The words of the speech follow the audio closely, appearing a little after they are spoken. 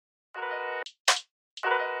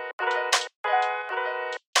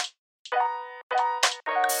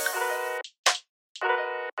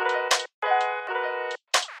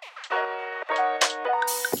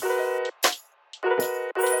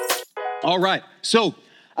All right. So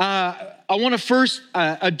I want to first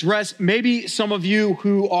address maybe some of you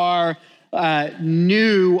who are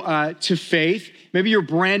new to faith. Maybe you're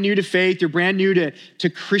brand new to faith. You're brand new to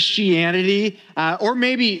Christianity. Or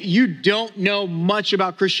maybe you don't know much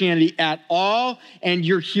about Christianity at all, and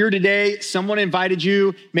you're here today. Someone invited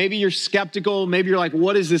you. Maybe you're skeptical. Maybe you're like,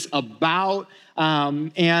 what is this about?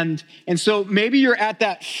 And so maybe you're at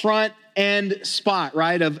that front end spot,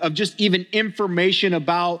 right, of just even information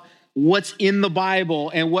about what's in the Bible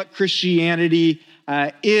and what Christianity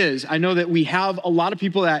is. I know that we have a lot of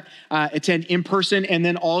people that attend in person and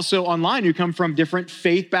then also online who come from different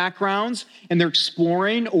faith backgrounds, and they're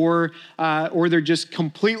exploring or they're just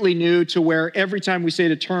completely new to where every time we say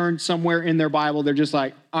to turn somewhere in their Bible, they're just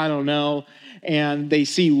like, I don't know. And they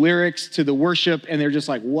see lyrics to the worship and they're just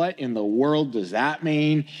like, what in the world does that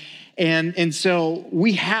mean? And so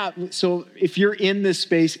if you're in this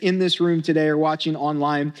space, in this room today or watching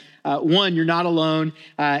online, one, you're not alone.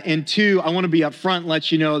 And two, I want to be upfront and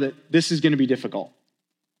let you know that this is going to be difficult.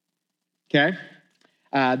 Okay?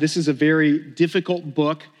 This is a very difficult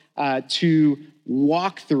book to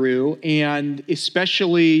walk through, and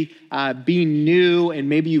especially being new and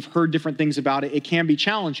maybe you've heard different things about it, it can be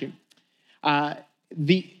challenging.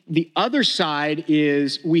 The other side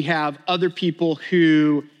is we have other people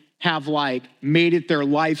who have made it their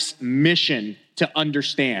life's mission to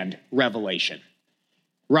understand Revelation,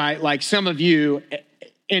 right? Like some of you,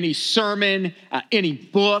 any sermon, any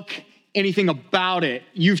book, anything about it,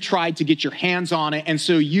 you've tried to get your hands on it. And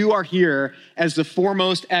so you are here as the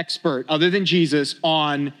foremost expert, other than Jesus,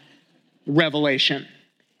 on Revelation.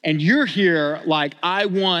 And you're here like, I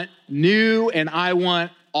want new and I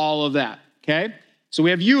want all of that, okay? So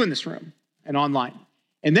we have you in this room and online.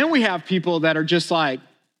 And then we have people that are just like,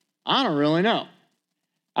 I don't really know.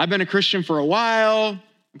 I've been a Christian for a while.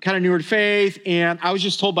 I'm kind of newer to faith. And I was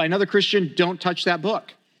just told by another Christian, don't touch that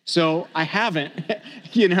book. So I haven't,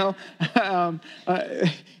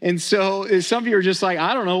 and so some of you are just like,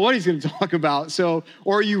 I don't know what he's going to talk about. So,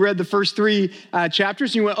 or you read the first 3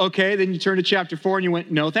 chapters and you went, okay. Then you turned to chapter 4 and you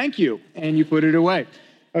went, no, thank you. And you put it away.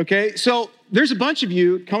 Okay. So there's a bunch of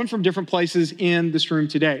you coming from different places in this room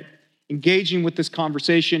today, engaging with this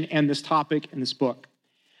conversation and this topic and this book.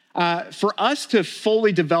 For us to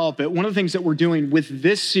fully develop it, one of the things that we're doing with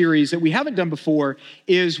this series that we haven't done before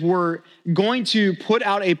is we're going to put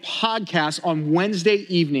out a podcast on Wednesday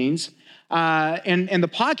evenings. And the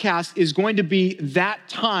podcast is going to be that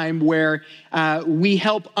time where we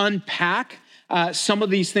help unpack some of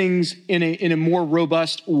these things in a more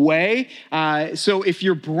robust way. So if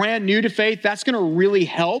you're brand new to faith, that's going to really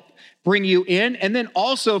help bring you in. And then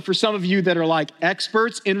also for some of you that are like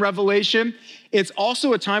experts in Revelation, it's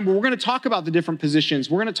also a time where we're going to talk about the different positions.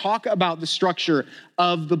 We're going to talk about the structure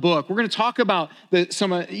of the book. We're going to talk about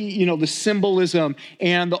the symbolism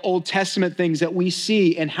and the Old Testament things that we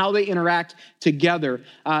see and how they interact together.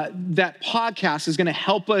 That podcast is going to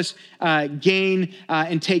help us gain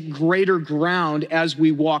and take greater ground as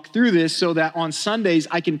we walk through this, so that on Sundays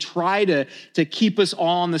I can try to keep us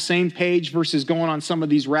all on the same page versus going on some of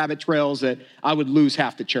these rabbit trails that I would lose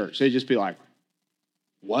half the church. They'd just be like,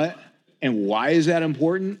 what? And why is that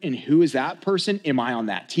important? And who is that person? Am I on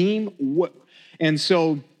that team? What? And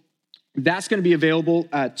so that's going to be available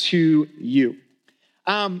to you.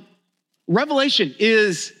 Revelation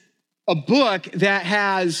is a book that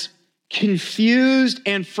has confused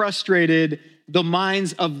and frustrated the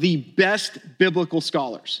minds of the best biblical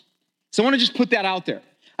scholars. So I want to just put that out there.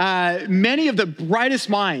 Many of the brightest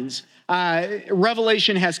minds,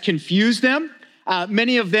 Revelation has confused them.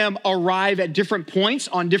 Many of them arrive at different points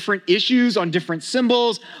on different issues, on different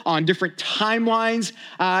symbols, on different timelines.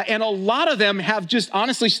 And a lot of them have just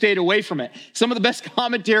honestly stayed away from it. Some of the best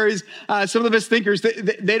commentaries, some of the best thinkers,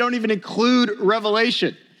 they don't even include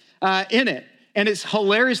Revelation in it. And it's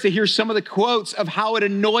hilarious to hear some of the quotes of how it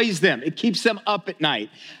annoys them. It keeps them up at night.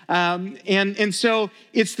 And so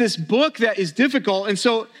it's this book that is difficult. And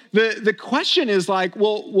so the question is like,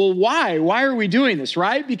 well, why? Why are we doing this,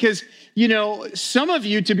 right? Because, some of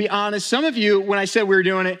you, to be honest, some of you, when I said we were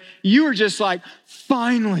doing it, you were just like,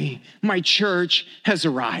 finally, my church has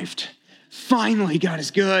arrived. Finally, God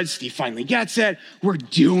is good. Steve finally gets it. We're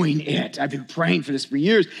doing it. I've been praying for this for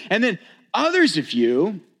years. And then others of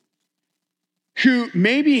you who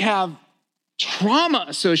maybe have trauma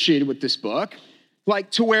associated with this book,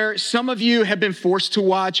 like to where some of you have been forced to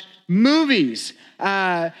watch movies.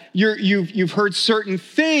 You've heard certain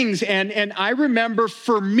things. And I remember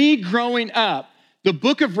for me growing up, the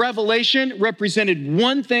book of Revelation represented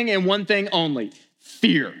one thing and one thing only: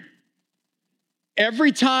 fear.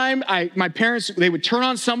 Every time my parents, they would turn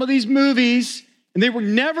on some of these movies, and they were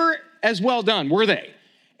never as well done, were they?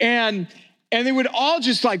 And they would all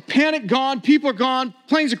just like panic, gone, people are gone,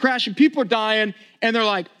 planes are crashing, people are dying, and they're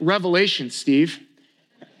like, Revelation, Steve.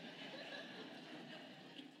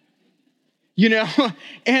 You know,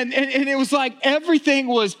 and it was like everything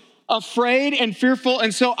was afraid and fearful.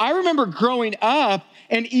 And so I remember growing up,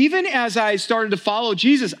 and even as I started to follow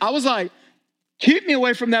Jesus, I was like, keep me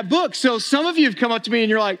away from that book. So some of you have come up to me and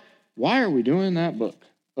you're like, why are we doing that book?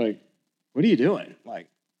 Like, what are you doing? Like,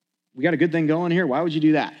 we got a good thing going here. Why would you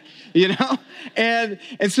do that? You know? And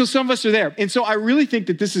so some of us are there. And so I really think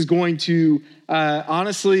that this is going to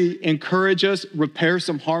honestly encourage us, repair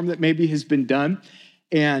some harm that maybe has been done.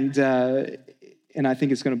 And I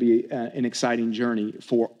think it's going to be an exciting journey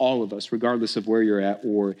for all of us, regardless of where you're at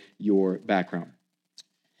or your background.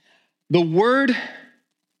 The word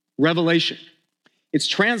revelation, it's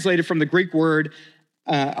translated from the Greek word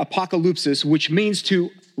apocalypsis, which means to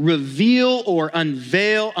reveal or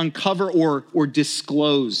unveil, uncover, or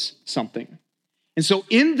disclose something. And so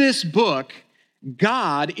in this book,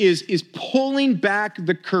 God is pulling back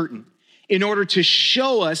the curtain in order to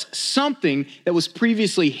show us something that was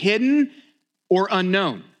previously hidden or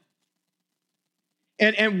unknown.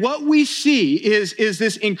 And what we see is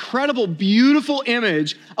this incredible, beautiful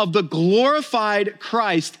image of the glorified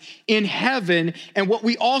Christ in heaven. And what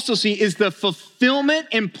we also see is the fulfillment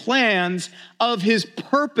and plans of his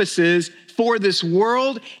purposes for this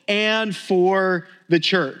world and for the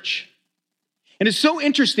church. And it's so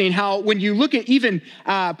interesting how when you look at even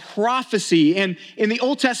prophecy, and in the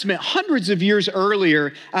Old Testament, hundreds of years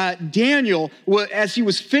earlier, Daniel, as he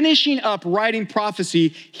was finishing up writing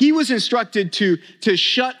prophecy, he was instructed to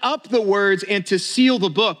shut up the words and to seal the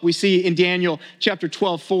book. We see in Daniel chapter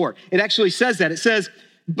 12:4. It actually says that. It says,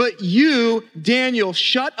 but you, Daniel,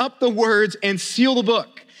 shut up the words and seal the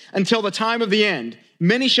book until the time of the end.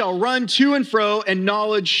 Many shall run to and fro, and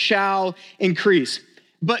knowledge shall increase.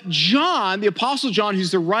 But John, the Apostle John,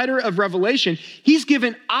 who's the writer of Revelation, he's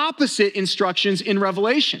given opposite instructions in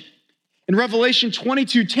Revelation. In Revelation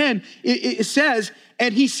 22:10, it says,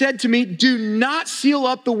 and he said to me, do not seal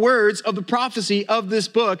up the words of the prophecy of this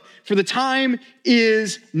book, for the time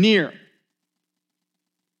is near.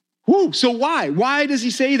 So why? Why does he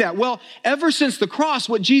say that? Well, ever since the cross,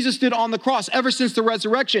 what Jesus did on the cross, ever since the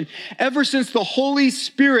resurrection, ever since the Holy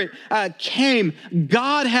Spirit came,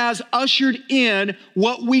 God has ushered in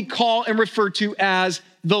what we call and refer to as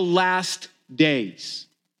the last days.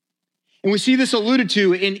 And we see this alluded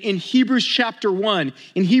to in Hebrews chapter 1.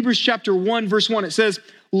 In Hebrews chapter 1, verse 1, it says,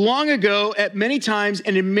 long ago, at many times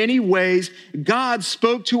and in many ways, God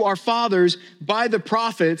spoke to our fathers by the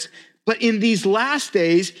prophets, but in these last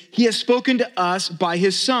days, he has spoken to us by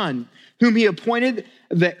his Son, whom he appointed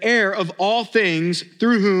the heir of all things,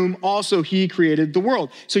 through whom also he created the world.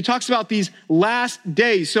 So he talks about these last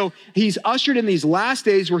days. So he's ushered in these last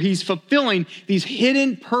days where he's fulfilling these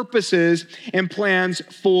hidden purposes and plans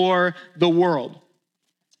for the world.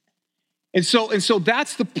 And so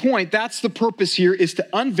that's the point, that's the purpose here, is to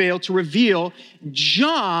unveil, to reveal.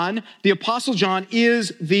 John, the Apostle John,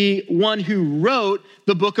 is the one who wrote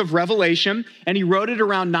the book of Revelation, and he wrote it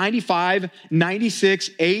around 95, 96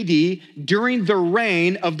 AD during the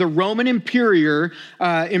reign of the Roman Emperor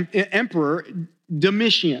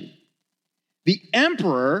Domitian. The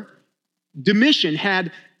Emperor Domitian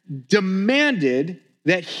had demanded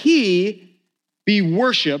that he be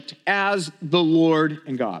worshiped as the Lord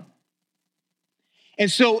and God. And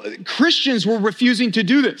so Christians were refusing to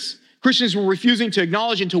do this. Christians were refusing to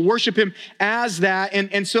acknowledge and to worship him as that.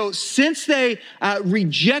 And so since they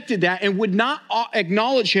rejected that and would not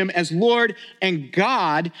acknowledge him as Lord and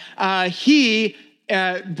God, he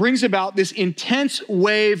brings about this intense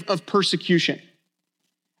wave of persecution.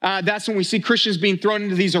 That's when we see Christians being thrown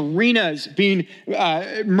into these arenas, being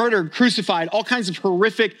murdered, crucified, all kinds of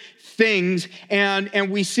horrific things. And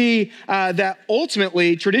we see that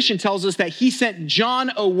ultimately, tradition tells us that he sent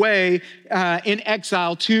John away in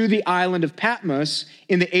exile to the island of Patmos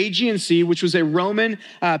in the Aegean Sea, which was a Roman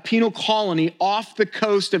penal colony off the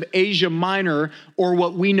coast of Asia Minor, or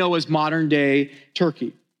what we know as modern day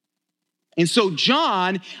Turkey. And so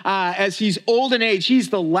John, as he's old in age, he's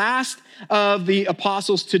the last of the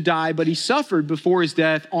apostles to die, but he suffered before his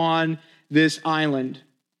death on this island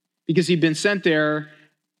because he'd been sent there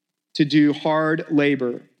to do hard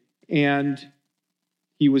labor, and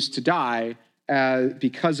he was to die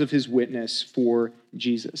because of his witness for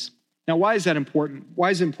Jesus. Now, why is that important?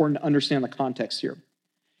 Why is it important to understand the context here?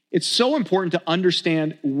 It's so important to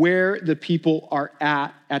understand where the people are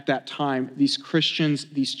at that time, these Christians,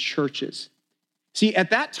 these churches. See, at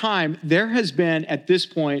that time, there has been, at this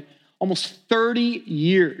point, almost 30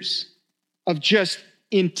 years of just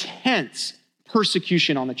intense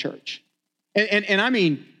persecution on the church. And I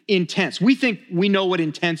mean intense. We think we know what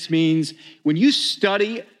intense means. When you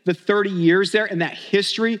study the 30 years there and that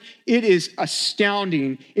history, it is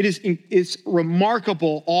astounding. It's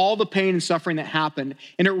remarkable, all the pain and suffering that happened.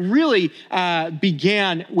 And it really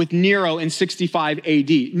began with Nero in 65 AD.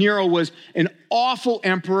 Nero was an awful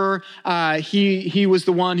emperor. He was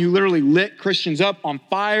the one who literally lit Christians up on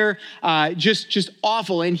fire, just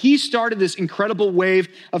awful. And he started this incredible wave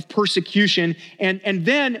of persecution. And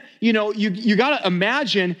then, you got to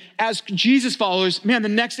imagine as Jesus followers, man, the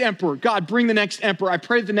next emperor, God, bring the next emperor. I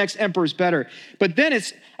pray the next emperor is better. But then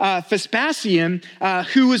it's Vespasian,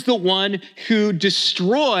 who was the one who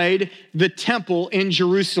destroyed the temple in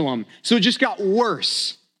Jerusalem. So it just got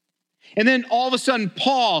worse. And then all of a sudden,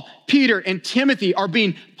 Paul, Peter, and Timothy are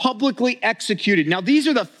being publicly executed. Now, these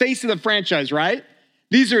are the face of the franchise, right?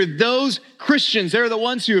 These are those Christians. They're the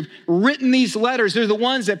ones who have written these letters. They're the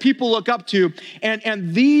ones that people look up to.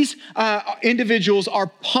 And these individuals are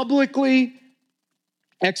publicly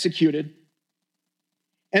executed.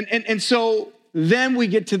 And so then we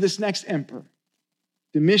get to this next emperor,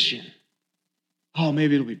 Domitian. Oh,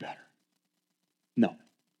 maybe it'll be better. No,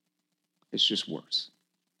 it's just worse.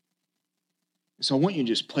 So I want you to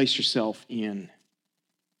just place yourself in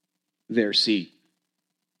their seat,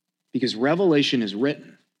 because Revelation is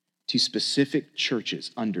written to specific churches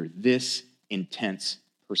under this intense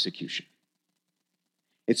persecution.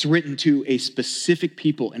 It's written to a specific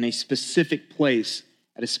people in a specific place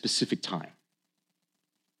at a specific time.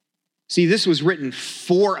 See, this was written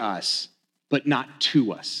for us, but not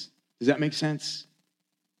to us. Does that make sense?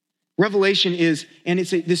 Revelation is, and it's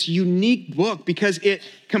this unique book because it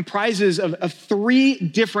comprises of three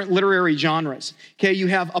different literary genres. Okay, you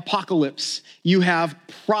have apocalypse, you have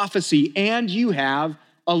prophecy, and you have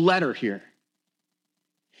a letter here.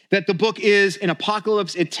 That the book is an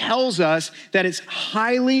apocalypse, it tells us that it's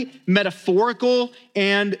highly metaphorical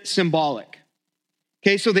and symbolic.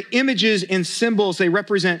 Okay, so the images and symbols, they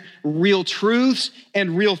represent real truths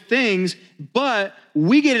and real things, but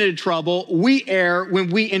we get into trouble, we err when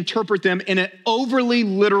we interpret them in an overly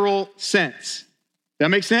literal sense. That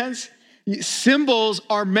makes sense? Symbols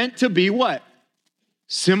are meant to be what?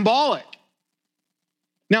 Symbolic.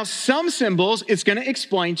 Now, some symbols it's going to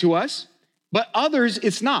explain to us, but others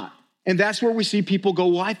it's not. And that's where we see people go,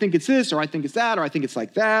 well, I think it's this, or I think it's that, or I think it's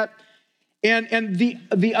like that. And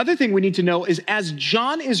the other thing we need to know is as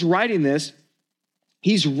John is writing this,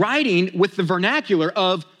 he's writing with the vernacular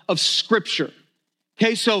of Scripture.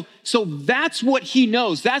 Okay, so that's what he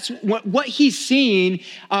knows. That's what he's seeing.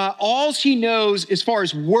 All he knows as far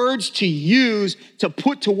as words to use to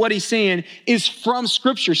put to what he's saying is from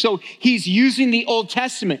Scripture. So he's using the Old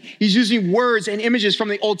Testament. He's using words and images from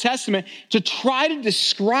the Old Testament to try to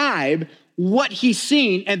describe what he's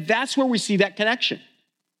seeing, and that's where we see that connection.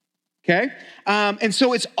 Okay? And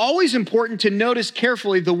so it's always important to notice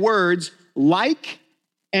carefully the words like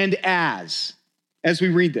and as we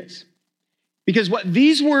read this. Because what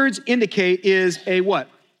these words indicate is a what?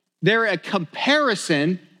 They're a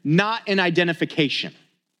comparison, not an identification.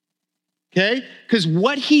 Okay? Because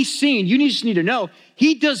what he's seeing, you just need to know,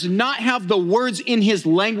 he does not have the words in his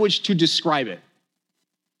language to describe it.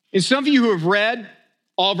 And some of you who have read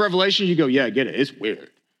all of Revelation, you go, yeah, I get it. It's weird.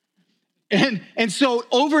 And so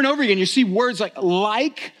over and over again, you see words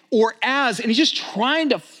like or as, and he's just trying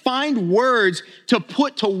to find words to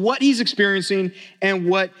put to what he's experiencing and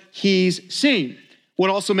what he's seeing. What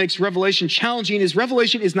also makes Revelation challenging is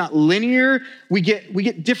Revelation is not linear. We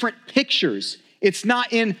get different pictures. It's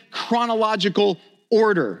not in chronological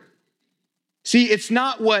order. See, it's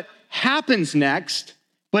not what happens next,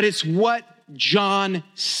 but it's what John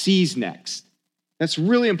sees next. That's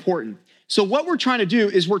really important. So what we're trying to do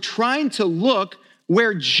is we're trying to look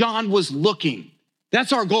where John was looking.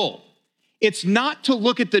 That's our goal. It's not to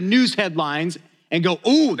look at the news headlines and go,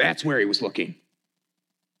 oh, that's where he was looking.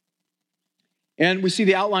 And we see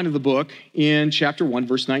the outline of the book in chapter 1,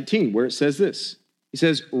 verse 19, where it says this. He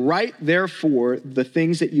says, write therefore the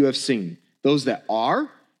things that you have seen, those that are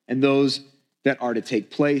and those that are to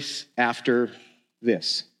take place after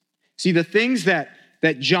this. See, the things that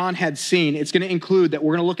John had seen, it's going to include that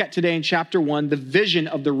we're going to look at today in chapter 1, the vision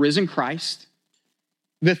of the risen Christ,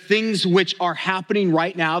 the things which are happening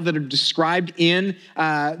right now that are described in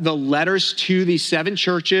the letters to these 7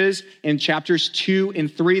 churches in chapters 2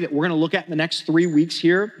 and 3 that we're going to look at in the next 3 weeks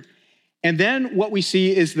here. And then what we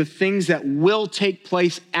see is the things that will take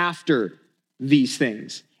place after these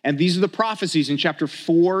things. And these are the prophecies in chapter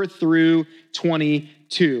 4 through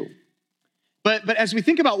 22. But as we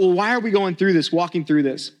think about, well, why are we going through this, walking through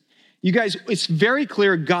this? You guys, it's very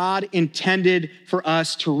clear God intended for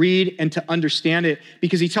us to read and to understand it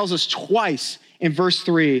because he tells us twice in verse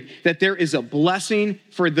 3 that there is a blessing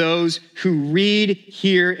for those who read,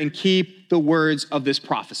 hear, and keep the words of this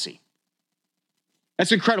prophecy.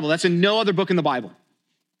 That's incredible. That's in no other book in the Bible.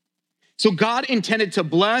 So God intended to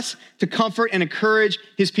bless, to comfort, and encourage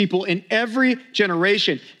his people in every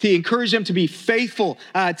generation, to encourage them to be faithful,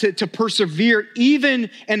 to persevere,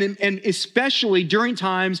 even and especially during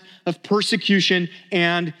times of persecution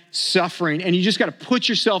and suffering. And you just got to put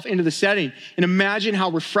yourself into the setting and imagine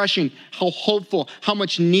how refreshing, how hopeful, how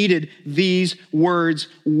much needed these words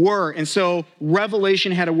were. And so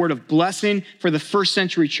Revelation had a word of blessing for the first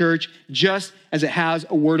century church, just as it has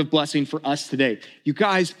a word of blessing for us today. You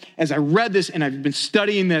guys, as I read this and I've been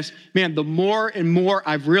studying this, man, the more and more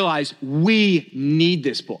I've realized we need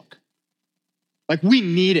this book. Like, we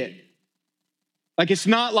need it. Like, it's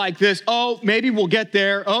not like this, oh, maybe we'll get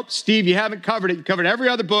there. Oh, Steve, you haven't covered it. You covered every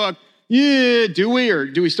other book. Yeah, do we? Or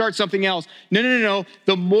do we start something else? No.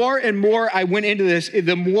 The more and more I went into this,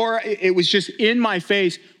 the more it was just in my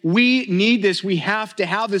face. We need this. We have to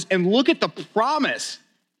have this. And look at the promise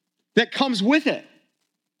that comes with it.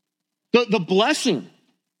 The blessing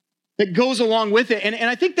that goes along with it. And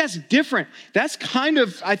I think that's different. That's kind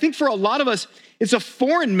of, I think for a lot of us, it's a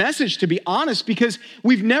foreign message, to be honest, because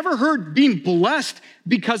we've never heard being blessed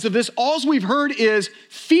because of this. All we've heard is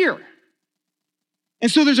fear. And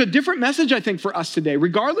so there's a different message, I think, for us today,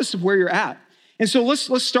 regardless of where you're at. And so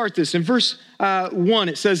let's start this. In verse 1,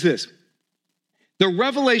 it says this: the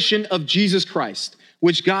revelation of Jesus Christ,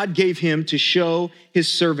 which God gave him to show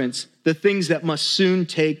his servants the things that must soon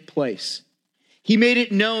take place. He made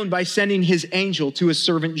it known by sending his angel to his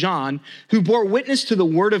servant John, who bore witness to the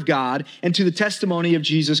word of God and to the testimony of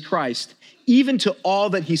Jesus Christ, even to all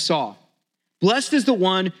that he saw. Blessed is the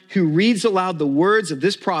one who reads aloud the words of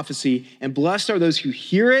this prophecy, and blessed are those who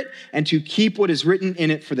hear it and to keep what is written in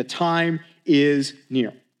it, for the time is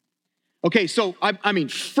near. Okay, so I mean,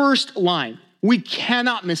 first line, we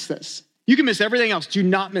cannot miss this. You can miss everything else. Do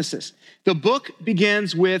not miss this. The book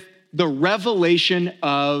begins with the revelation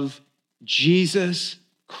of Jesus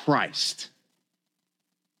Christ.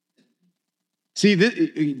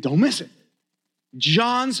 See, don't miss it.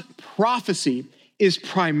 John's prophecy is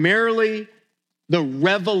primarily the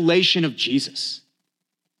revelation of Jesus.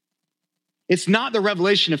 It's not the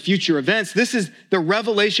revelation of future events. This is the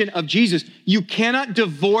revelation of Jesus. You cannot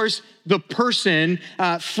divorce the person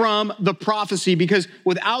from the prophecy, because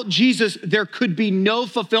without Jesus, there could be no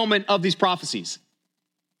fulfillment of these prophecies.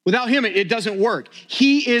 Without him, it doesn't work.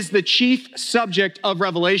 He is the chief subject of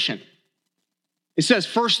Revelation. It says,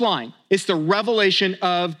 first line, it's the revelation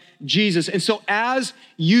of Jesus. And so as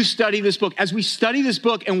you study this book, as we study this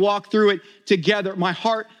book and walk through it together, my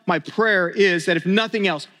heart, my prayer is that if nothing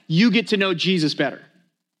else, you get to know Jesus better.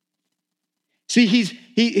 See,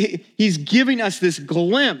 he's giving us this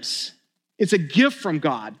glimpse. It's a gift from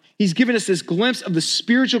God. He's given us this glimpse of the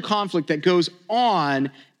spiritual conflict that goes on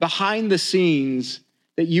behind the scenes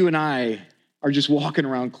that you and I are just walking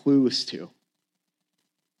around clueless to.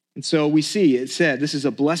 And so we see, it said, this is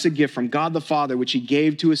a blessed gift from God the Father, which he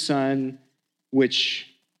gave to his Son,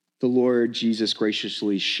 which the Lord Jesus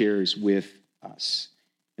graciously shares with us.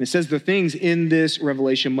 And it says the things in this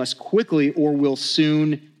revelation must quickly or will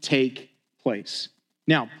soon take place.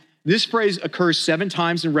 Now, this phrase occurs 7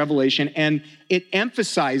 times in Revelation, and it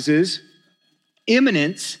emphasizes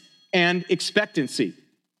imminence and expectancy.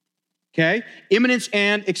 Okay? Imminence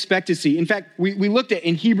and expectancy. In fact, we looked at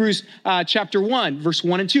in Hebrews chapter 1, verse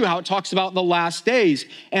 1 and 2, how it talks about the last days.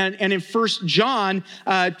 And in 1 John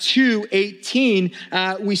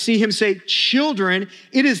 2:18, we see him say, children,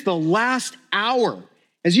 it is the last hour.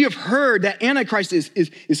 As you have heard that Antichrist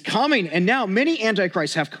is coming, and now many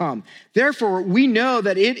Antichrists have come. Therefore, we know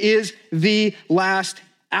that it is the last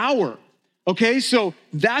hour. Okay, so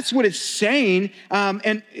that's what it's saying.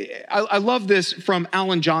 And I love this from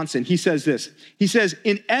Alan Johnson. He says this. He says,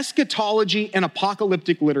 in eschatology and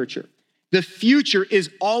apocalyptic literature, the future is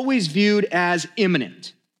always viewed as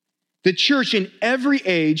imminent. The church in every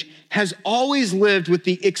age has always lived with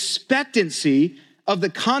the expectancy of the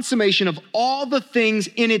consummation of all the things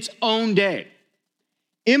in its own day.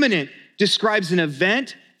 Imminent describes an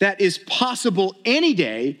event that is possible any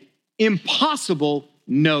day, impossible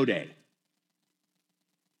no day.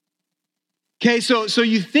 Okay, so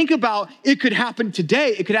you think about it could happen today.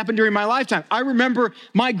 It could happen during my lifetime. I remember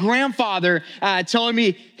my grandfather telling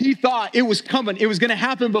me he thought it was coming. It was going to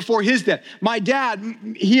happen before his death. My dad,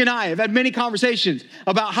 he and I have had many conversations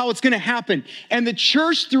about how it's going to happen. And the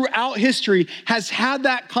church throughout history has had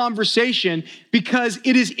that conversation because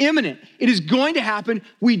it is imminent. It is going to happen.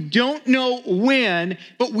 We don't know when,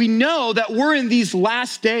 but we know that we're in these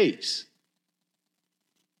last days.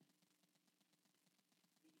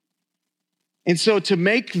 And so to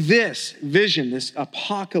make this vision, this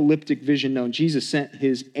apocalyptic vision known, Jesus sent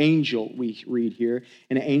his angel, we read here.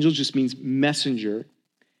 And an angel just means messenger.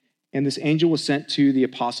 And this angel was sent to the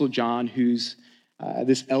Apostle John, who's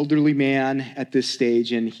this elderly man at this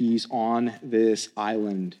stage, and he's on this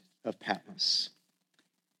island of Patmos.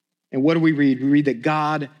 And what do we read? We read that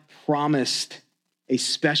God promised a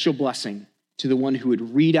special blessing to the one who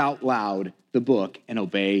would read out loud the book and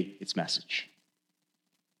obey its message.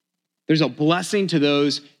 There's a blessing to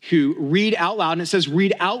those who read out loud, and it says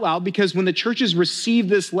read out loud because when the churches received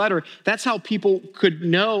this letter, that's how people could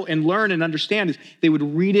know and learn and understand is they would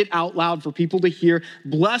read it out loud for people to hear.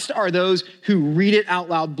 Blessed are those who read it out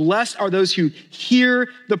loud. Blessed are those who hear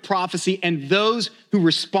the prophecy and those who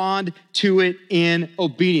respond to it in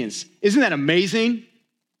obedience. Isn't that amazing?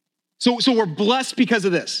 So we're blessed because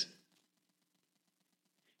of this.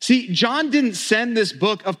 See, John didn't send this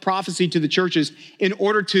book of prophecy to the churches in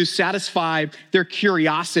order to satisfy their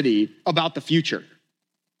curiosity about the future.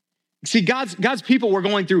 See, God's people were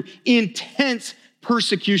going through intense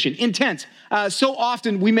persecution, intense. So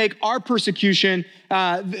often we make our persecution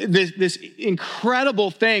this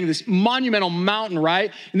incredible thing, this monumental mountain,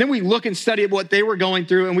 right? And then we look and study what they were going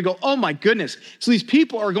through and we go, oh my goodness. So these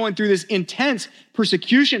people are going through this intense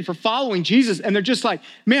persecution for following Jesus. And they're just like,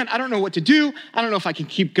 man, I don't know what to do. I don't know if I can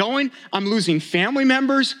keep going. I'm losing family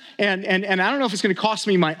members. And I don't know if it's going to cost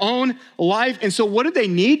me my own life. And so what did they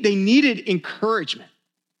need? They needed encouragement.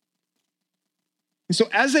 And so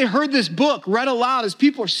as they heard this book read aloud, as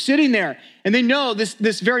people are sitting there and they know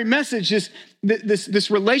this very message,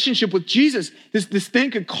 this relationship with Jesus, this thing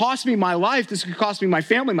could cost me my life. This could cost me my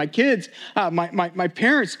family, my kids, my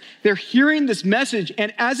parents. They're hearing this message.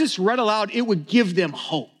 And as it's read aloud, it would give them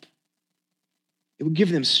hope. It would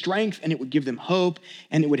give them strength and it would give them hope.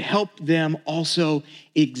 And it would help them also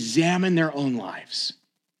examine their own lives.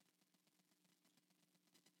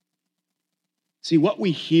 See, what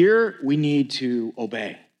we hear, we need to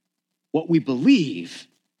obey. What we believe,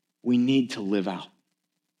 we need to live out.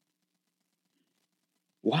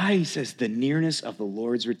 Why? He says the nearness of the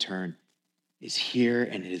Lord's return is here,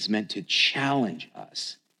 and it is meant to challenge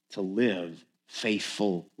us to live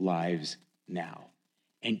faithful lives now.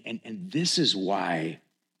 And this is why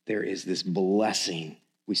there is this blessing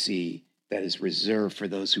we see that is reserved for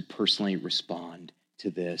those who personally respond to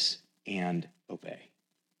this and obey.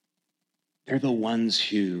 They're the ones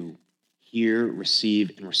who hear,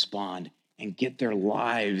 receive, and respond and get their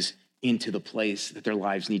lives into the place that their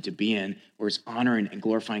lives need to be in, where it's honoring and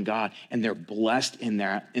glorifying God. And they're blessed in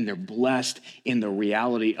that, and they're blessed in the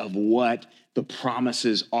reality of what the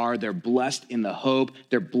promises are. They're blessed in the hope.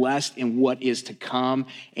 They're blessed in what is to come.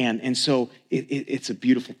 And so it's a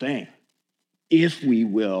beautiful thing if we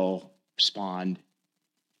will respond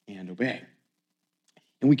and obey.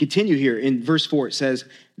 And we continue here in verse 4. It says,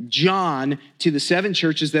 John, to the 7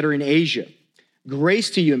 churches that are in Asia,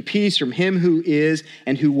 grace to you and peace from him who is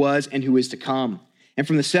and who was and who is to come, and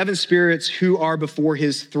from the 7 spirits who are before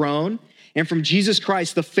his throne, and from Jesus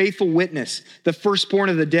Christ, the faithful witness, the firstborn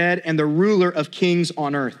of the dead and the ruler of kings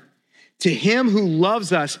on earth. To him who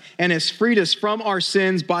loves us and has freed us from our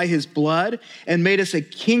sins by his blood and made us a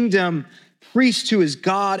kingdom, priest to his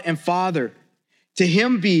God and Father. To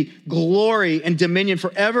him be glory and dominion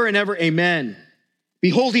forever and ever. Amen.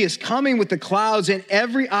 Behold, he is coming with the clouds, and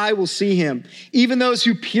every eye will see him, even those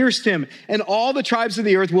who pierced him, and all the tribes of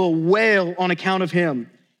the earth will wail on account of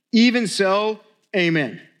him. Even so,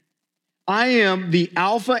 amen. I am the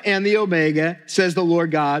Alpha and the Omega, says the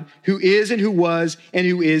Lord God, who is and who was and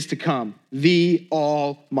who is to come, the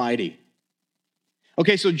Almighty.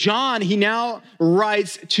 Okay, so John, he now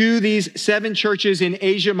writes to these 7 churches in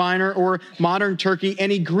Asia Minor or modern Turkey,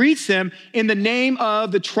 and he greets them in the name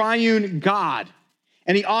of the triune God.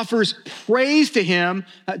 And he offers praise to him,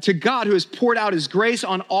 to God, who has poured out his grace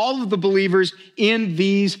on all of the believers in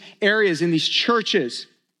these areas, in these churches.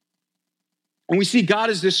 And we see God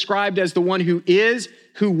is described as the one who is,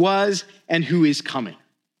 who was, and who is coming.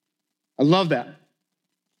 I love that.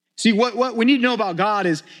 See, what we need to know about God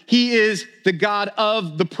is he is the God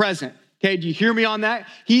of the present. Okay, do you hear me on that?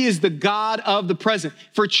 He is the God of the present.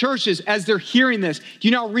 For churches, as they're hearing this, do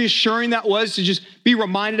you know how reassuring that was to just be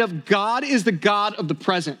reminded of? God is the God of the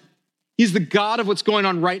present. He's the God of what's going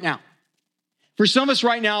on right now. For some of us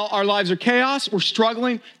right now, our lives are chaos. We're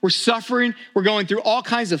struggling. We're suffering. We're going through all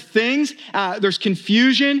kinds of things. There's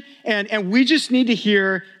confusion. And we just need to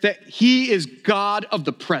hear that he is God of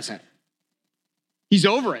the present. He's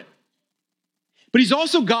over it. But he's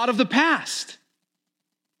also God of the past.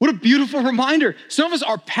 What a beautiful reminder. Some of us,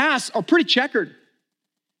 our pasts are pretty checkered.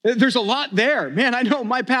 There's a lot there. Man, I know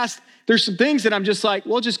my past, there's some things that I'm just like,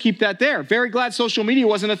 well, just keep that there. Very glad social media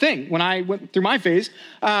wasn't a thing when I went through my phase,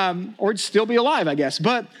 or it'd still be alive, I guess.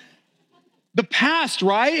 But the past,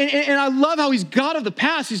 right? And I love how he's God of the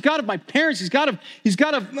past. He's God of my parents. He's God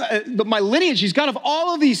of my lineage. He's God of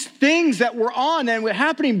all of these things that were on and were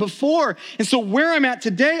happening before. And so where I'm at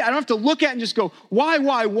today, I don't have to look at and just go,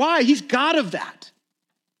 why? He's God of that.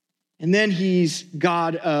 And then he's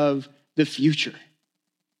God of the future.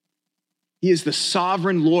 He is the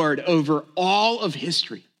sovereign Lord over all of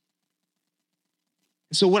history.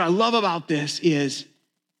 And so what I love about this is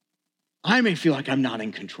I may feel like I'm not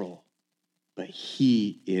in control, but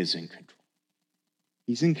he is in control.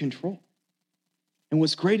 He's in control. And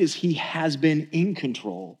what's great is he has been in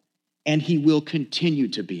control and he will continue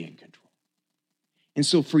to be in control. And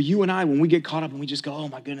so for you and I, when we get caught up and we just go, oh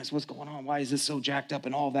my goodness, what's going on? Why is this so jacked up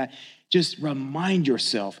and all that? Just remind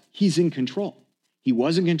yourself, he's in control. He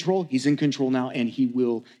was in control, he's in control now, and he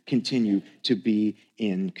will continue to be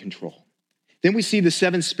in control. Then we see the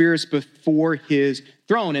seven spirits before his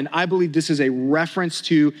throne, and I believe this is a reference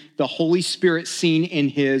to the Holy Spirit seen in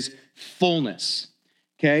his fullness.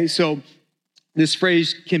 Okay, so this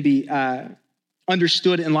phrase can be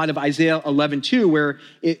understood in light of Isaiah 11:2, where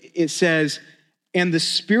it says, and the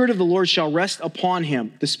Spirit of the Lord shall rest upon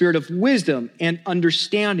him, the Spirit of wisdom and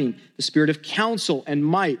understanding, the Spirit of counsel and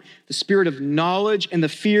might, the Spirit of knowledge and the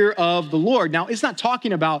fear of the Lord. Now, it's not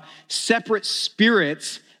talking about separate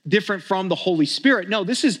spirits different from the Holy Spirit. No,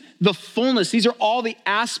 this is the fullness. These are all the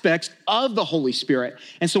aspects of the Holy Spirit.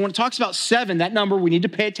 And so when it talks about seven, that number, we need to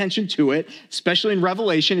pay attention to it, especially in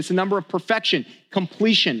Revelation. It's a number of perfection,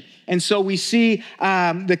 completion. And so we see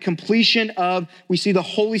the completion we see the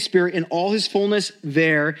Holy Spirit in all his fullness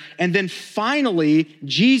there. And then finally,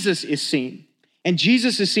 Jesus is seen. And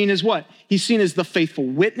Jesus is seen as what? He's seen as the faithful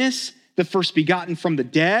witness, the first begotten from the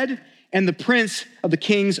dead, and the prince of the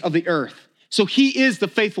kings of the earth. So he is the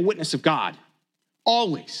faithful witness of God,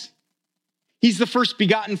 always. He's the first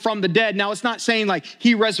begotten from the dead. Now, it's not saying like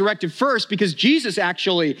he resurrected first, because Jesus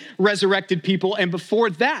actually resurrected people, and before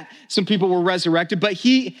that, some people were resurrected, but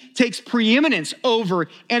he takes preeminence over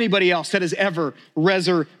anybody else that has ever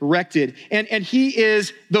resurrected. And he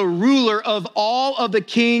is the ruler of all of the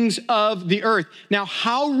kings of the earth. Now,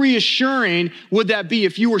 how reassuring would that be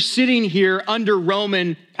if you were sitting here under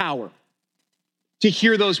Roman power to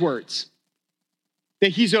hear those words? That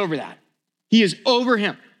he's over that. He is over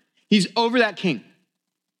him. He's over that king.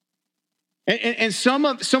 And some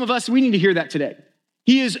of us, we need to hear that today.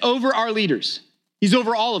 He is over our leaders. He's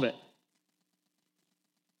over all of it.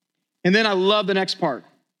 And then I love the next part.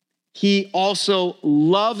 He also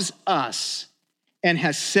loves us and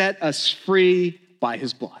has set us free by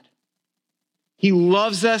his blood. He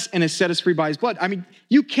loves us and has set us free by his blood. I mean,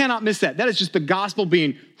 you cannot miss that. That is just the gospel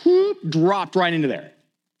being dropped right into there.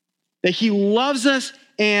 That he loves us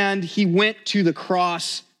and he went to the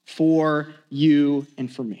cross for you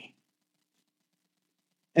and for me.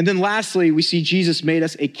 And then lastly, we see Jesus made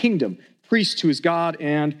us a kingdom, priest to his God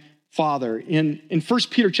and Father. In 1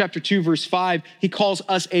 Peter chapter 2, verse 5, he calls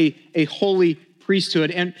us a holy priesthood.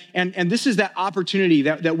 And this is that opportunity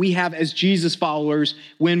that we have as Jesus followers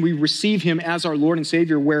when we receive him as our Lord and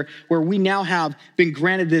Savior, where we now have been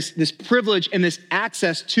granted this privilege and this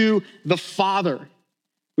access to the Father,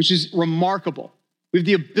 which is remarkable. We have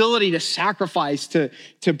the ability to sacrifice,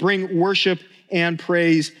 to bring worship and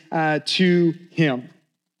praise to him.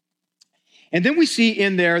 And then we see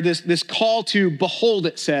in there this call to behold,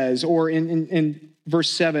 it says, or in verse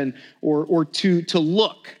 7, or to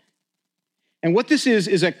look. And what this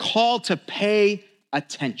is a call to pay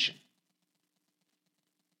attention.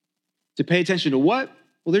 To pay attention to what?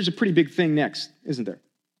 Well, there's a pretty big thing next, isn't there?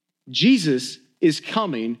 Jesus is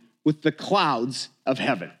coming with the clouds of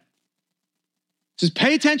heaven. It says,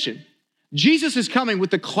 pay attention. Jesus is coming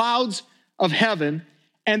with the clouds of heaven,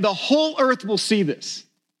 and the whole earth will see this.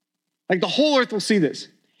 Like the whole earth will see this.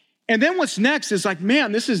 And then what's next is like,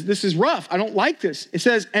 man, this is rough. I don't like this. It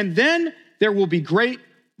says, and then there will be great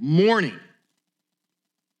mourning.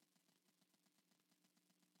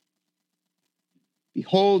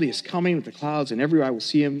 Behold, he is coming with the clouds, and every eye will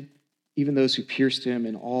see him, Even those who pierced him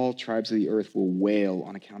and all tribes of the earth will wail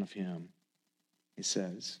on account of him, it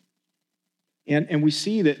says. And we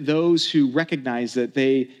see that those who recognize that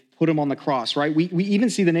they put him on the cross, right? We even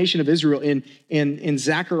see the nation of Israel in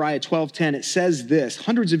Zechariah 12:10. It says this,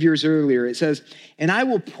 hundreds of years earlier, it says, "And I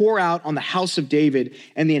will pour out on the house of David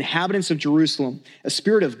and the inhabitants of Jerusalem a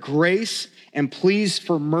spirit of grace and pleas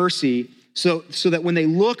for mercy, so that when they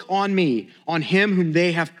look on me, on him whom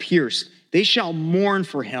they have pierced, they shall mourn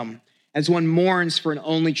for him as one mourns for an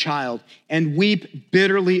only child, and weep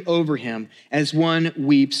bitterly over him as one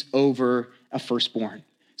weeps over a firstborn."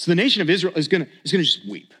 So the nation of Israel is gonna just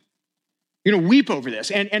weep. You're gonna weep over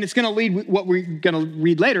this, and it's gonna lead what we're gonna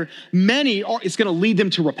read later. It's gonna lead them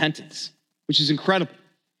to repentance, which is incredible.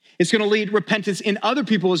 It's gonna lead repentance in other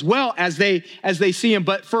people as well as they see him.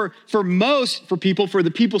 But for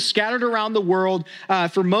the people scattered around the world,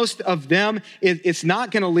 for most of them, it's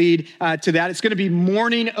not gonna lead to that. It's gonna be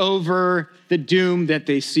mourning over the doom that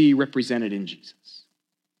they see represented in Jesus.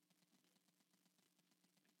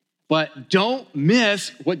 But don't miss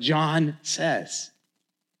what John says.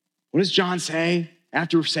 What does John say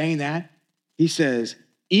after saying that? He says,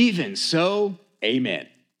 "Even so, amen."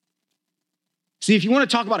 See, if you want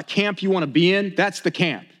to talk about a camp you want to be in, that's the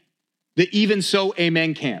camp. The even so,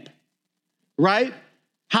 amen camp, right?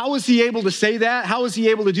 How is he able to say that? How is he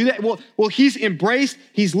able to do that? Well, he's embraced,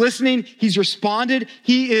 he's listening, he's responded,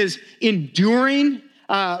 he is enduring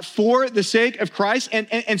for the sake of Christ.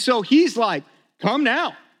 And so he's like, come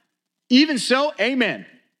now. Even so, amen.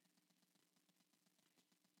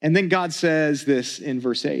 And then God says this in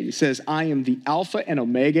verse 8. He says, "I am the Alpha and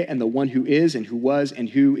Omega, and the one who is and who was and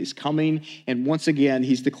who is coming." And once again,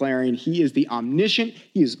 he's declaring he is the omniscient,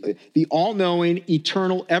 he is the all-knowing,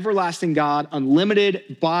 eternal, everlasting God,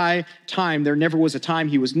 unlimited by time. There never was a time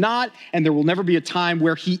he was not, and there will never be a time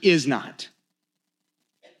where he is not.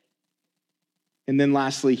 And then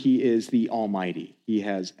lastly, he is the Almighty. He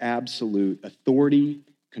has absolute authority,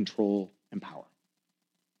 control, and power.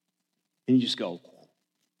 And you just go.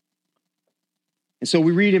 And so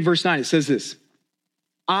we read in verse 9, it says this,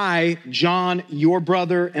 "I, John, your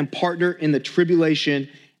brother and partner in the tribulation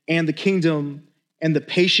and the kingdom and the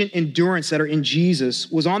patient endurance that are in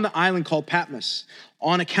Jesus, was on the island called Patmos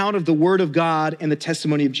on account of the word of God and the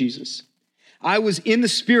testimony of Jesus. I was in the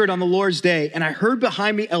Spirit on the Lord's day, and I heard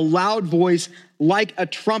behind me a loud voice like a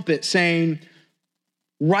trumpet saying,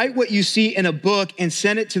 'Write what you see in a book and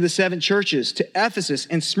send it to the seven churches, to Ephesus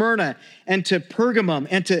and Smyrna and to Pergamum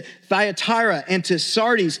and to Thyatira and to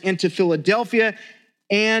Sardis and to Philadelphia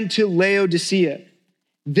and to Laodicea.'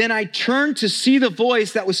 Then I turned to see the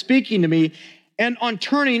voice that was speaking to me, and on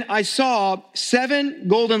turning, I saw 7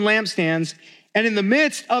 golden lampstands, and in the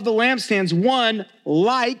midst of the lampstands, one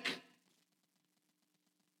like,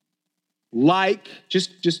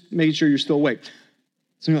 just making sure you're still awake.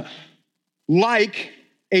 So, like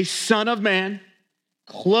a son of man,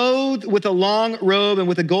 clothed with a long robe and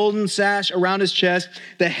with a golden sash around his chest.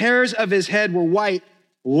 The hairs of his head were white,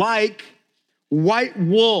 like white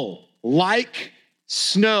wool, like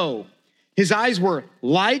snow. His eyes were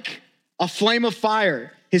like a flame of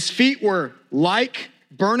fire. His feet were like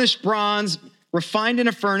burnished bronze, refined in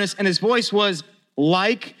a furnace, and his voice was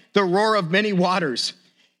like the roar of many waters.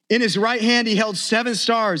 In his right hand, he held 7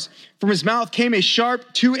 stars. From his mouth came a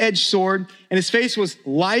sharp 2-edged sword, and his face was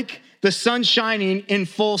like the sun shining in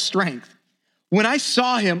full strength. When I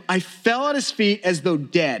saw him, I fell at his feet as though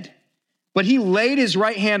dead. But he laid his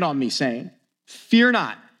right hand on me, saying, 'Fear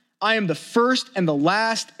not, I am the first and the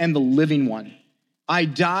last and the living one. I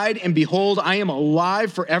died, and behold, I am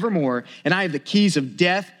alive forevermore, and I have the keys of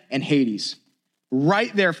death and Hades.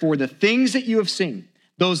 Write therefore the things that you have seen,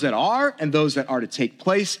 those that are and those that are to take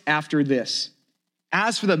place after this.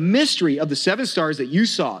 As for the mystery of the 7 stars that you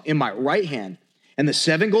saw in my right hand and the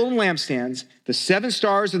 7 golden lampstands, the 7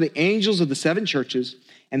 stars are the angels of the 7 churches,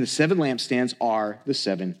 and the 7 lampstands are the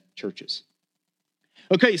 7 churches."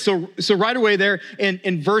 Okay, so right away there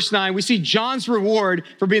in verse 9, we see John's reward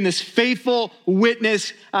for being this faithful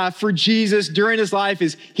witness for Jesus during his life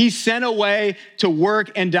is he's sent away to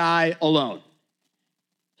work and die alone.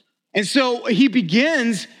 And so he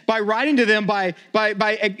begins by writing to them by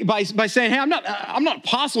saying, "Hey, I'm not an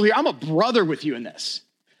apostle here. I'm a brother with you in this.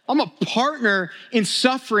 I'm a partner in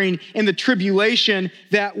suffering in the tribulation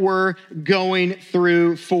that we're going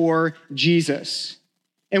through for Jesus."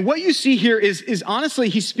 And what you see here is honestly,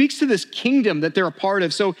 he speaks to this kingdom that they're a part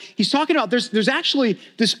of. So he's talking about there's actually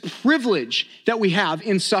this privilege that we have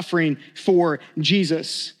in suffering for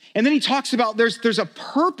Jesus. And then he talks about there's a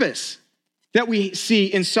purpose that we see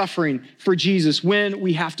in suffering for Jesus when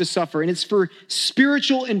we have to suffer, and it's for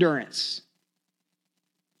spiritual endurance.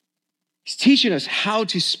 He's teaching us how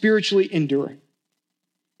to spiritually endure.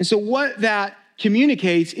 And so what that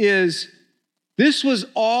communicates is this was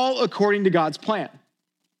all according to God's plan.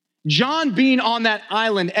 John being on that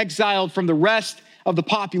island, exiled from the rest of the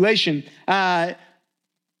population, that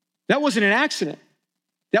wasn't an accident.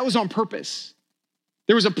 That was on purpose.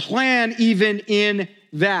 There was a plan even in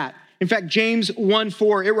that. In fact, James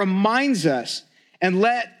 1:4, it reminds us, and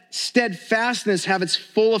let steadfastness have its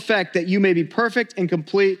full effect, that you may be perfect and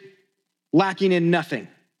complete, lacking in nothing.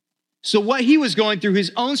 So what he was going through,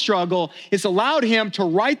 his own struggle, it's allowed him to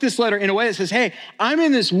write this letter in a way that says, hey, I'm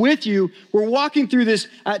in this with you. We're walking through this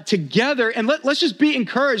together, and let's just be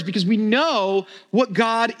encouraged because we know what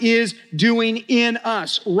God is doing in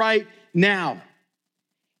us right now.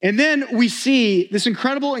 And then we see this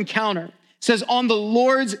incredible encounter. It says on the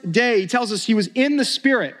Lord's day, he tells us he was in the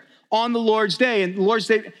Spirit on the Lord's day. And the Lord's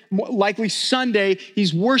day, likely Sunday,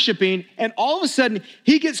 he's worshiping. And all of a sudden,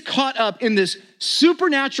 he gets caught up in this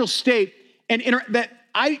supernatural state that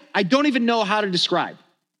I don't even know how to describe.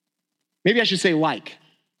 Maybe I should say like.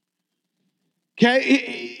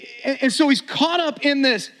 Okay? And so he's caught up in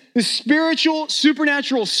this spiritual,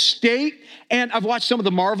 supernatural state. And I've watched some of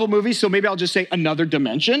the Marvel movies, so maybe I'll just say another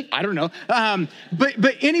dimension. I don't know.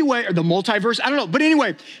 But anyway, or the multiverse, I don't know. But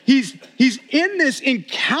anyway, he's in this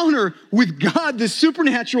encounter with God, this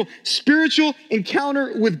supernatural, spiritual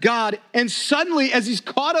encounter with God. And suddenly, as he's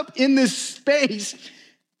caught up in this space,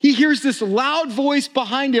 he hears this loud voice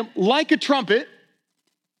behind him like a trumpet.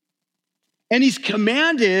 And he's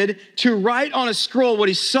commanded to write on a scroll what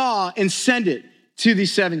he saw and send it to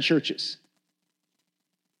these 7 churches.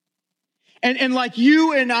 And like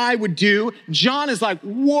you and I would do, John is like,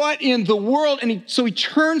 what in the world? And so he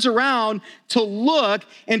turns around to look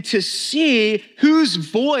and to see whose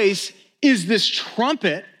voice is this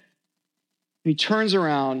trumpet. And he turns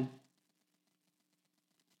around,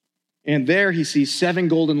 and there he sees 7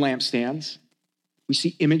 golden lampstands. We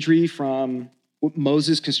see imagery from what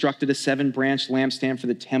Moses constructed, a 7-branch lampstand for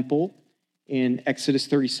the temple in Exodus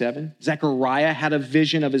 37. Zechariah had a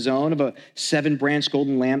vision of his own of a 7-branch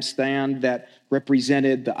golden lampstand that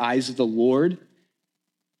represented the eyes of the Lord.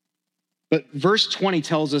 But verse 20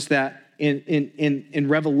 tells us that in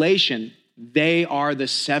Revelation, they are the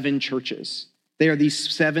 7 churches. They are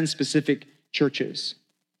these 7 specific churches.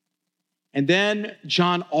 And then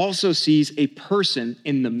John also sees a person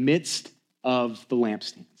in the midst of the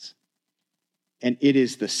lampstands. And it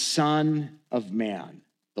is the Son of Man,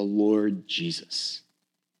 the Lord Jesus.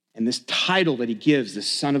 And this title that he gives, the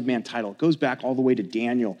Son of Man title, goes back all the way to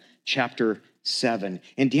Daniel chapter 7.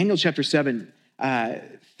 In Daniel chapter 7,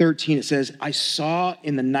 13, it says, I saw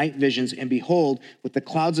in the night visions, and behold, with the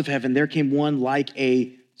clouds of heaven, there came one like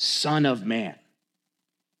a Son of Man.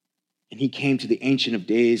 And he came to the Ancient of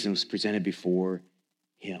Days and was presented before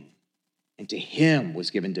him. And to him was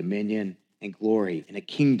given dominion and glory and a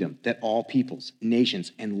kingdom that all peoples,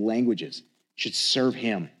 nations, and languages should serve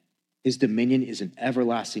him. His dominion is an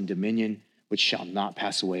everlasting dominion which shall not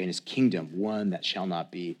pass away, and his kingdom one that shall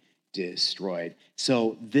not be destroyed.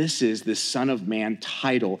 So this is the Son of Man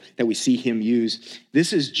title that we see him use.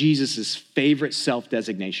 This is Jesus's favorite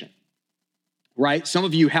self-designation, right? Some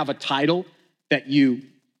of you have a title that you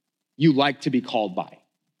like to be called by.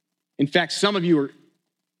 In fact, some of you are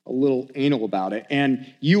a little anal about it,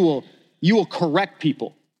 and you will correct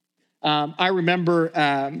people. I remember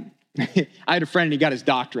I had a friend, and he got his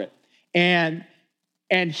doctorate, and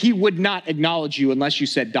he would not acknowledge you unless you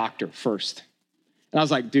said doctor first. And I was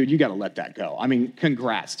like, dude, you got to let that go. I mean,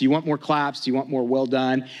 congrats. Do you want more claps? Do you want more well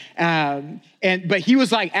done? But he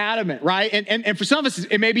was like adamant, right? And for some of us,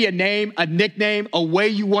 it may be a name, a nickname, a way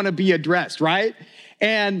you want to be addressed, right?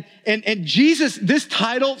 And Jesus, this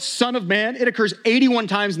title, Son of Man, it occurs 81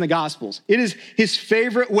 times in the Gospels. It is his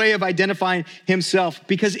favorite way of identifying himself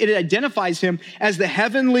because it identifies him as the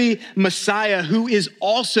heavenly Messiah who is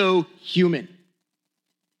also human.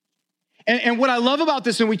 And what I love about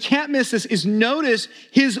this, and we can't miss this, is notice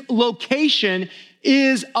his location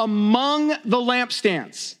is among the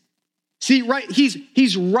lampstands. See, right,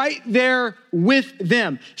 he's right there with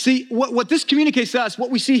them. See, what this communicates to us, what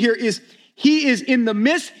we see here is he is in the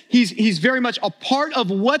midst. He's very much a part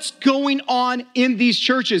of what's going on in these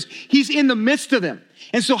churches. He's in the midst of them.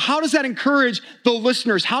 And so how does that encourage the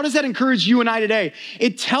listeners? How does that encourage you and I today?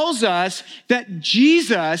 It tells us that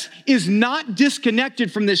Jesus is not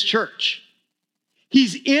disconnected from this church.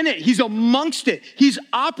 He's in it. He's amongst it. He's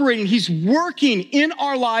operating. He's working in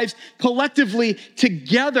our lives collectively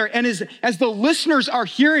together. And as the listeners are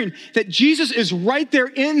hearing that Jesus is right there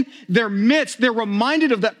in their midst, they're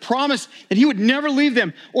reminded of that promise that he would never leave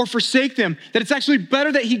them or forsake them, that it's actually better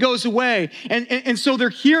that he goes away. And so they're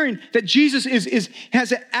hearing that Jesus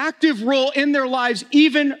has an active role in their lives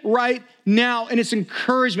even right now, and it's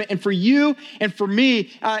encouragement. And for you and for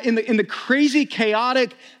me, in the crazy,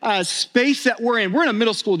 chaotic space that we're in a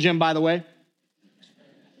middle school gym, by the way.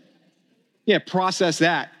 Yeah, process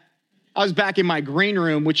that. I was back in my green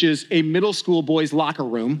room, which is a middle school boys' locker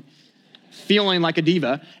room, feeling like a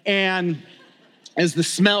diva, and as the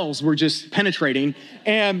smells were just penetrating,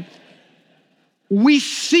 and we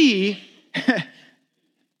see that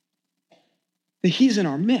he's in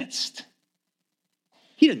our midst.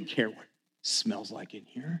 He doesn't care what it smells like in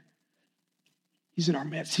here. He's in our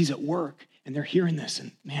midst. He's at work, and they're hearing this,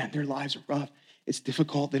 and man, their lives are rough. It's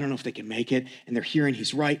difficult. They don't know if they can make it, and they're hearing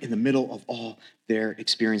he's right in the middle of all they're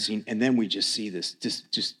experiencing. And then we just see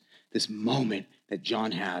this moment that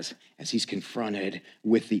John has as he's confronted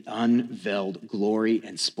with the unveiled glory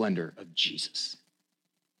and splendor of Jesus.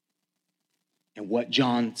 And what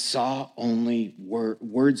John saw,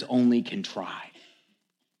 words only can try.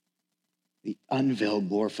 The unveiled,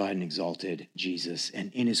 glorified, and exalted Jesus.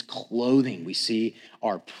 And in his clothing, we see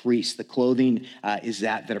our priest. The clothing is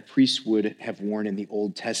that a priest would have worn in the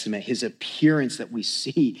Old Testament. His appearance that we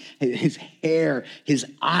see, his hair, his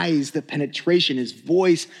eyes, the penetration, his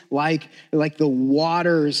voice like the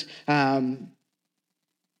waters. And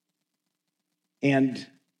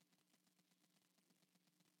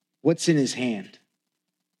what's in his hand?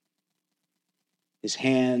 His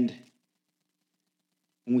hand.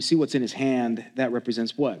 When we see what's in his hand, that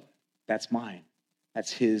represents what? That's mine.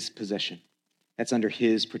 That's his possession. That's under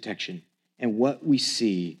his protection. And what we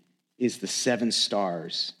see is the 7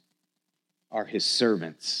 stars are his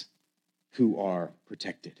servants who are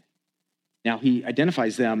protected. Now, he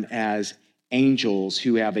identifies them as angels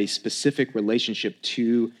who have a specific relationship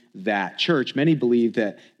to that church. Many believe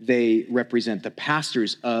that they represent the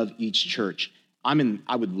pastors of each church.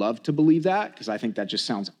 I would love to believe that because I think that just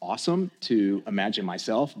sounds awesome to imagine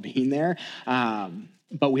myself being there.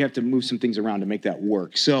 But we have to move some things around to make that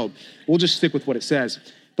work. So we'll just stick with what it says.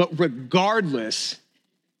 But regardless,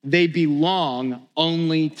 they belong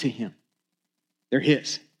only to him. They're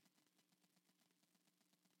his.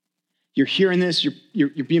 You're hearing this, you're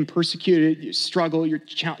being persecuted, you struggle, your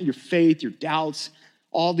faith, your doubts,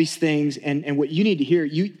 all these things. And what you need to hear,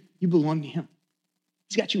 you belong to him.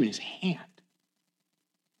 He's got you in his hand.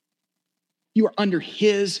 You are under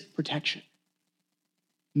his protection.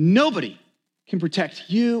 Nobody can protect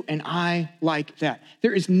you and I like that.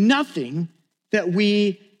 There is nothing that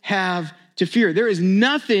we have to fear. There is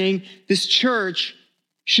nothing this church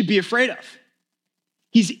should be afraid of.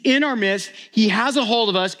 He's in our midst. He has a hold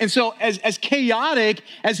of us. And so as chaotic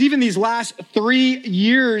as even these last 3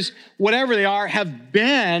 years, whatever they are, have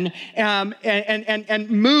been, and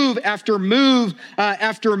move after move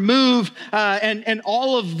after move, and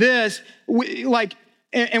all of this,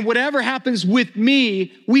 and whatever happens with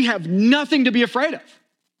me, we have nothing to be afraid of.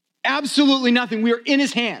 Absolutely nothing. We are in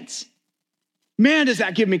his hands. Man, does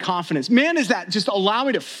that give me confidence. Man, does that just allow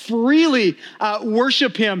me to freely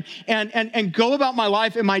worship him and go about my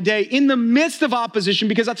life and my day in the midst of opposition.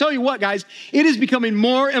 Because I'll tell you what, guys, it is becoming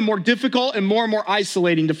more and more difficult and more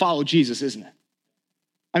isolating to follow Jesus, isn't it?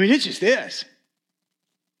 I mean, it just is.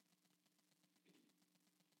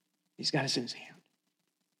 He's got us in his hand.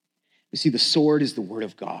 You see, the sword is the word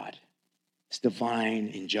of God. It's divine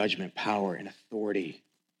in judgment, power, and authority.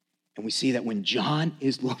 And we see that when John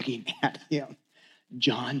is looking at him,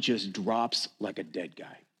 John just drops like a dead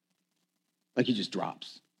guy. Like he just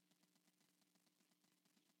drops.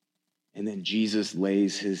 And then Jesus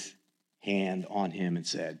lays his hand on him and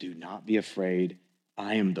said, "Do not be afraid.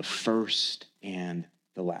 I am the first and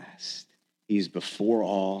the last. He is before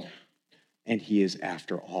all, and he is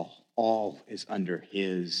after all. All is under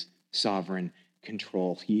his sovereign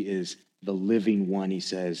control. He is the living one," he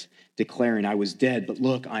says, declaring, "I was dead, but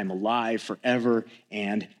look, I'm alive forever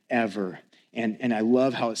and ever." And I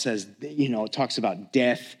love how it says, it talks about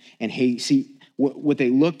death and hate. See, what they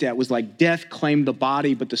looked at was like death claimed the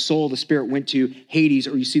body, but the soul, the spirit went to Hades,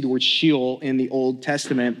 or you see the word Sheol in the Old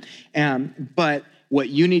Testament. But what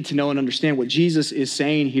you need to know and understand, what Jesus is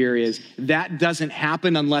saying here is that doesn't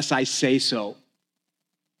happen unless I say so.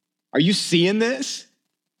 Are you seeing this?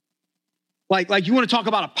 Like you want to talk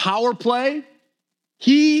about a power play?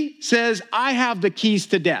 He says, I have the keys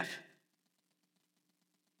to death.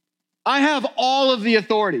 I have all of the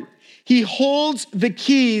authority. He holds the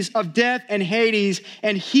keys of death and Hades,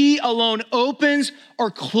 and he alone opens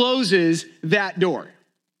or closes that door.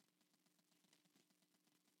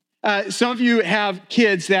 Some of you have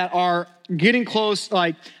kids that are getting close,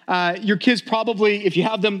 like your kids probably, if you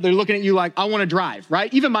have them, they're looking at you like, I want to drive,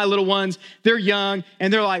 right? Even my little ones, they're young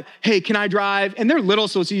and they're like, hey, can I drive? And they're little,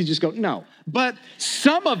 so it's easy to just go, no. But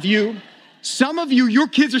some of you, your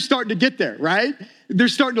kids are starting to get there, right? They're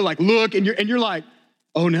starting to like look and you're like,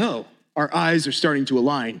 oh no, our eyes are starting to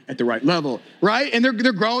align at the right level, right? And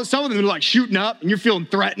they're growing. Some of them are like shooting up and you're feeling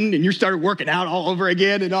threatened and you started working out all over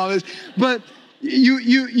again and all this. But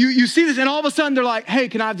you see this and all of a sudden they're like, hey,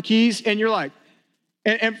 can I have the keys? And you're like,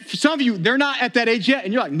 and for some of you, they're not at that age yet.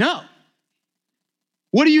 And you're like, no.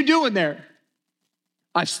 What are you doing there?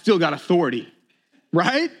 I've still got authority,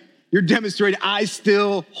 right? You're demonstrating, I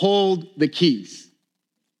still hold the keys.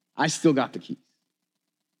 I still got the keys.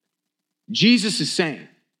 Jesus is saying,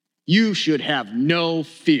 you should have no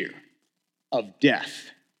fear of death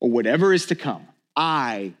or whatever is to come.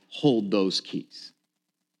 I hold those keys.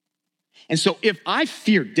 And so if I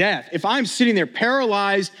fear death, if I'm sitting there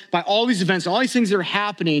paralyzed by all these events, all these things that are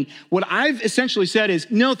happening, what I've essentially said is,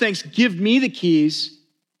 no thanks, give me the keys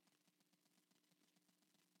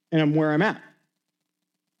and I'm where I'm at.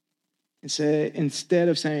 And say, instead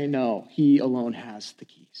of saying, no, he alone has the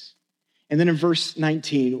keys. And then in verse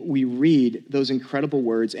 19, we read those incredible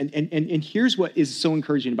words. And here's what is so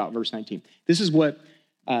encouraging about verse 19. This is what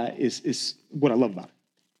is what I love about it.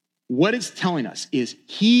 What it's telling us is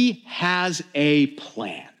he has a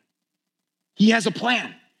plan. He has a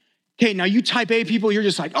plan. Okay, now you type A people, you're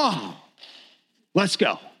just like, oh, let's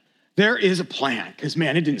go. There is a plan, because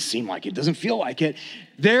man, it didn't seem like it, doesn't feel like it.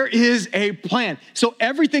 There is a plan. So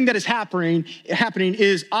everything that is happening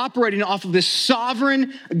is operating off of this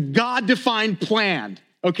sovereign, God-defined plan.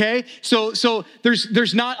 Okay, so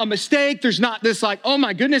there's not a mistake. There's not this like, oh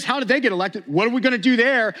my goodness, how did they get elected? What are we going to do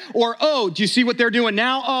there? Or, oh, do you see what they're doing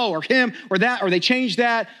now? Oh, or him, or that, or they changed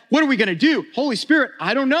that. What are we going to do? Holy Spirit,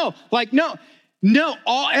 I don't know. Like, no,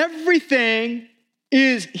 everything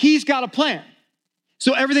is, he's got a plan.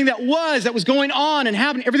 So everything that was going on and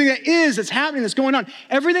happening, everything that is, that's happening, that's going on,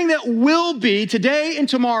 everything that will be today and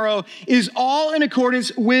tomorrow is all in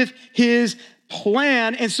accordance with his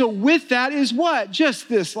plan. And so with that is what? Just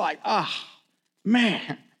this like,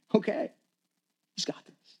 man, okay. He's got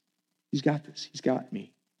this. He's got this. He's got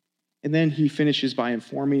me. And then he finishes by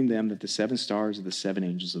informing them that the 7 stars are the 7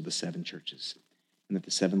 angels of the 7 churches and that the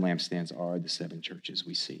 7 lampstands are the 7 churches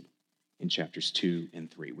we see in chapters 2 and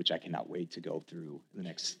 3, which I cannot wait to go through in the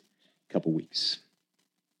next couple weeks.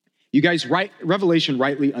 You guys, Revelation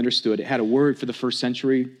rightly understood. It had a word for the first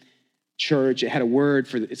century church. It's had a word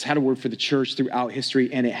for the church throughout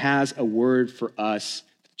history, and it has a word for us,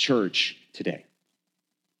 the church, today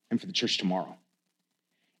and for the church tomorrow.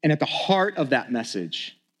 And at the heart of that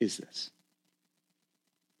message is this.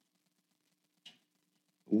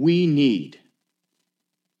 We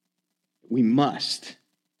must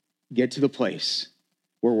get to the place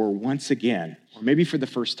where we're once again, or maybe for the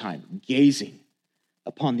first time, gazing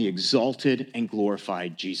upon the exalted and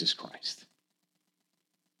glorified Jesus Christ.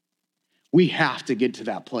 We have to get to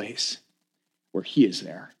that place where he is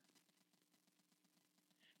there.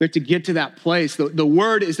 We have to get to that place. The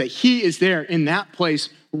word is that he is there in that place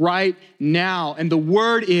right now. And the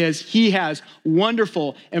word is he has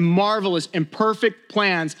wonderful and marvelous and perfect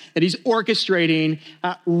plans that he's orchestrating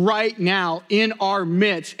right now in our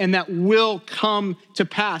midst, and that will come to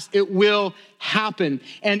pass. It will happen.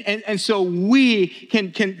 And so we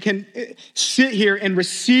can sit here and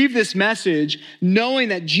receive this message knowing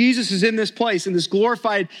that Jesus is in this place, in this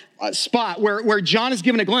glorified spot where John is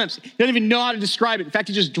given a glimpse. He doesn't even know how to describe it. In fact,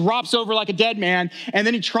 he just drops over like a dead man, and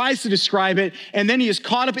then he tries to describe it, and then he is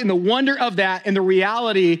caught up in the wonder of that and the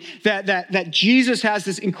reality that Jesus has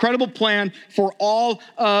this incredible plan for all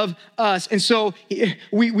of us. And so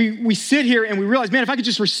we sit here and we realize, man, if I could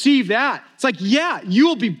just receive that, it's like, yeah, you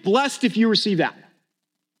will be blessed if you receive that.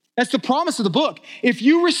 That's the promise of the book. If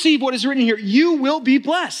you receive what is written here, you will be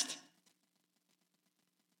blessed.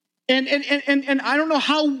 And I don't know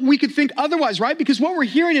how we could think otherwise, right? Because what we're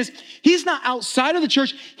hearing is he's not outside of the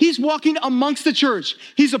church. He's walking amongst the church.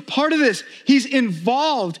 He's a part of this. He's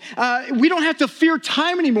involved. We don't have to fear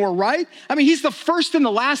time anymore, right? I mean, he's the first and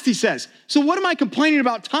the last, he says. So what am I complaining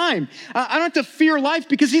about time? I don't have to fear life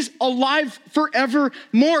because he's alive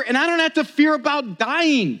forevermore. And I don't have to fear about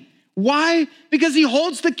dying. Why? Because he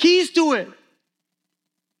holds the keys to it.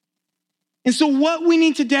 And so what we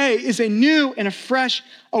need today is a new and a fresh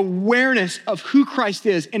awareness of who Christ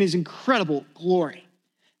is and his incredible glory.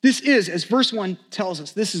 This is, as verse 1 tells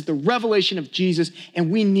us, this is the revelation of Jesus, and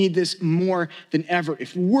we need this more than ever.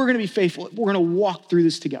 If we're going to be faithful, if we're going to walk through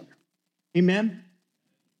this together. Amen?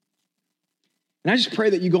 And I just pray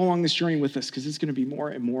that you go along this journey with us, because it's going to be more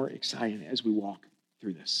and more exciting as we walk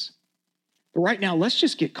through this. But right now, let's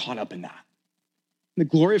just get caught up in that. In the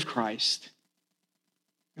glory of Christ,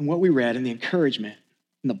 and what we read, and the encouragement,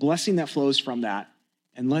 and the blessing that flows from that.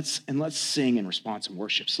 And let's sing in response and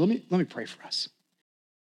worship. So let me pray for us.